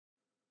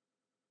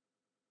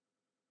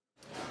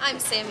I'm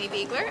Sammy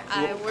Beegler.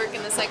 I work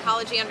in the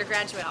psychology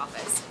undergraduate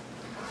office.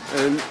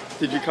 And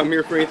did you come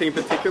here for anything in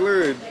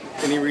particular, or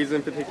any reason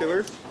in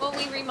particular? Well,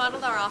 we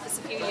remodeled our office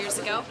a few years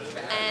ago,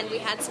 and we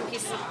had some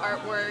pieces of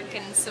artwork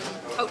and some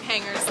coat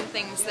hangers and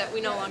things that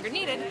we no longer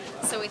needed,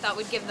 so we thought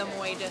we'd give them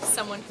away to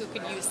someone who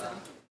could use them.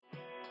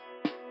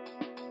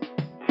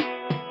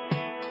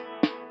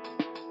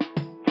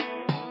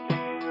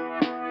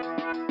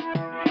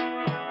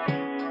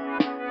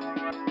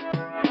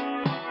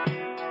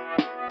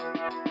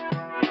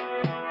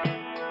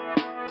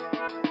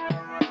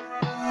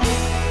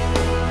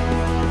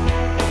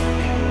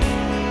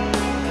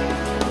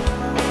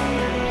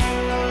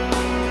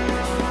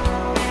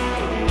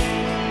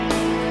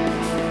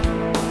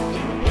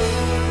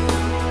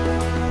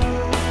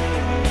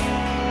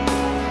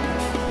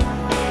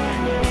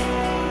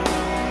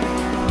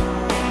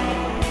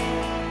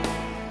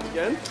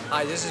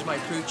 Hi, this is my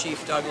crew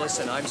chief Douglas,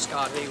 and I'm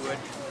Scott Haywood,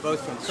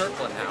 both from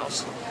Kirkland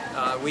House.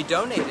 We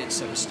donated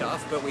some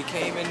stuff, but we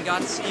came and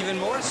got even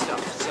more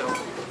stuff, so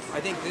I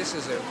think this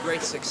is a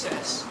great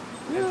success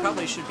and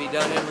probably should be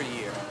done every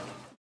year.